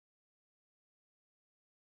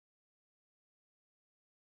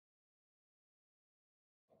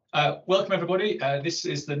Welcome everybody. This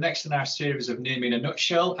is the next in our series of Near Me in a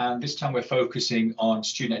Nutshell, and this time we're focusing on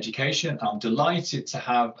student education. I'm delighted to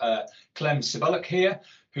have Clem Sibaluk here,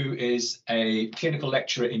 who is a clinical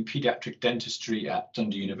lecturer in paediatric dentistry at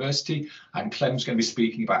Dundee University, and Clem's going to be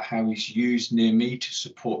speaking about how he's used Near Me to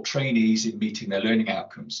support trainees in meeting their learning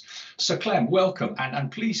outcomes. So Clem, welcome,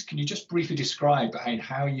 and please can you just briefly describe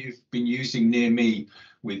how you've been using Near Me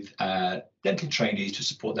with dental trainees to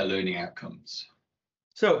support their learning outcomes?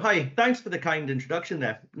 So, hi, thanks for the kind introduction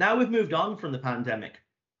there. Now we've moved on from the pandemic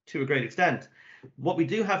to a great extent. What we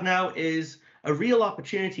do have now is a real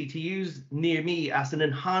opportunity to use Near Me as an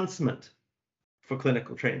enhancement for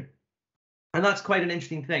clinical training. And that's quite an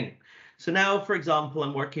interesting thing. So now, for example,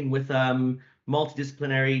 I'm working with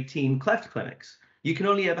multidisciplinary team cleft clinics. You can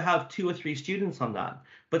only ever have 2 or 3 students on that.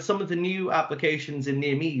 But some of the new applications in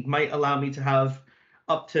Near Me might allow me to have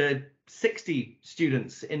up to 60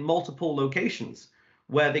 students in multiple locations,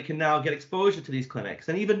 where they can now get exposure to these clinics,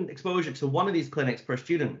 and even exposure to one of these clinics per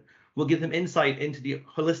student will give them insight into the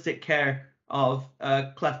holistic care of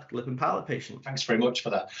a cleft lip and palate patient. Thanks very much for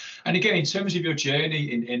that. And again, in terms of your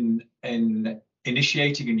journey in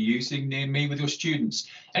initiating and using Near Me with your students,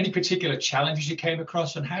 any particular challenges you came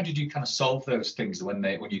across, and how did you kind of solve those things when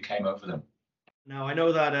you came over them? Now, I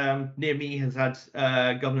know that Near Me has had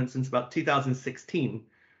governance since about 2016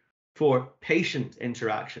 for patient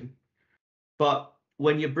interaction, but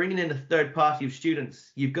when you're bringing in a third party of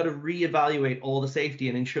students, you've got to reevaluate all the safety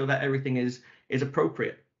and ensure that everything is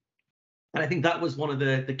appropriate. And I think that was one of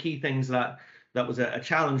the key things that was a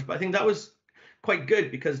challenge. But I think that was quite good,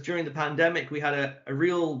 because during the pandemic, we had a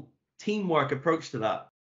real teamwork approach to that.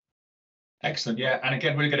 Excellent. Yeah. And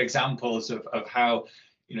again, really good examples of how,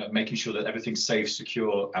 making sure that everything's safe,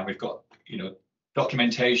 secure, and we've got,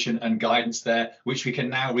 documentation and guidance there, which we can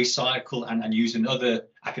now recycle and use in other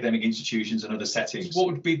academic institutions and other settings.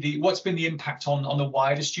 What's been the impact on the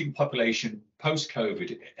wider student population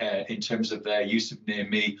post-COVID in terms of their use of Near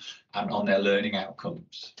Me and on their learning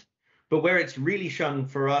outcomes? But where it's really shone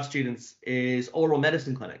for our students is oral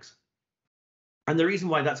medicine clinics. And the reason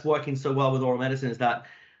why that's working so well with oral medicine is that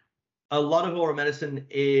a lot of oral medicine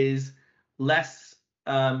is less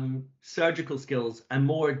surgical skills and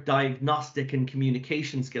more diagnostic and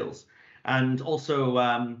communication skills, and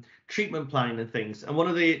also treatment planning and things. And one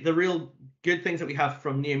of the real good things that we have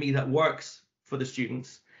from Near Me that works for the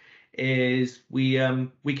students is we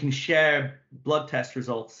can share blood test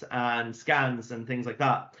results and scans and things like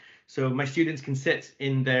that. So my students can sit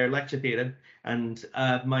in their lecture theatre, and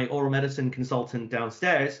my oral medicine consultant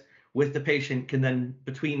downstairs with the patient can then,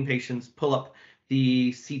 between patients, pull up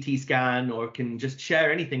the CT scan, or can just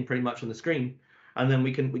share anything pretty much on the screen, and then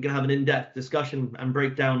we can have an in-depth discussion and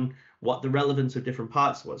break down what the relevance of different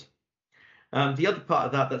parts was. The other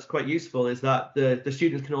part of that's quite useful is that the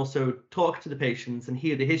students can also talk to the patients and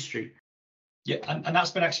hear the history. Yeah, and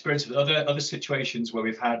that's been experienced with other situations where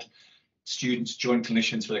we've had students join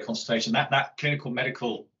clinicians for their consultation. That clinical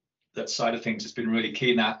medical that side of things has been really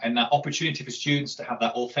key, and that opportunity for students to have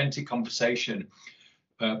that authentic conversation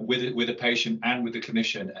with a patient and with the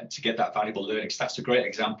clinician, and to get that valuable learning. So that's a great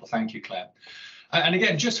example. Thank you, Clem. And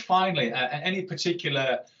again, just finally, any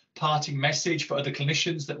particular parting message for other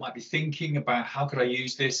clinicians that might be thinking about how could I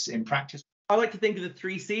use this in practice? I like to think of the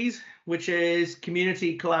 3 C's, which is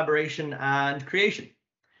community, collaboration, and creation,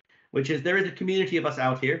 which is there is a community of us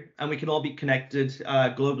out here, and we can all be connected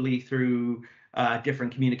globally through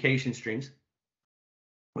different communication streams,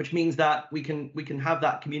 which means that we can have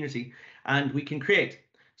that community and we can create.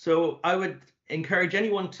 So I would encourage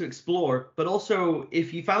anyone to explore, but also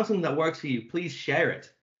if you found something that works for you, please share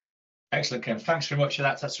it. Excellent, Ken. Thanks very much for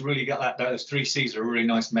that. That's really got that. Those 3 C's are a really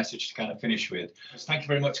nice message to kind of finish with. Thank you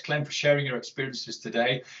very much, Clem, for sharing your experiences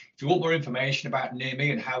today. If you want more information about Near Me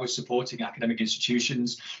and how we're supporting academic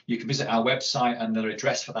institutions, you can visit our website, and the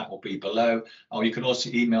address for that will be below. Or you can also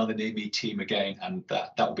email the Near Me team again, and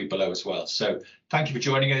that will be below as well. So thank you for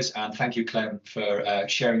joining us, and thank you, Clem, for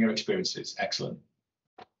sharing your experiences. Excellent.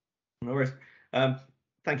 No worries.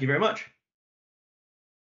 Thank you very much.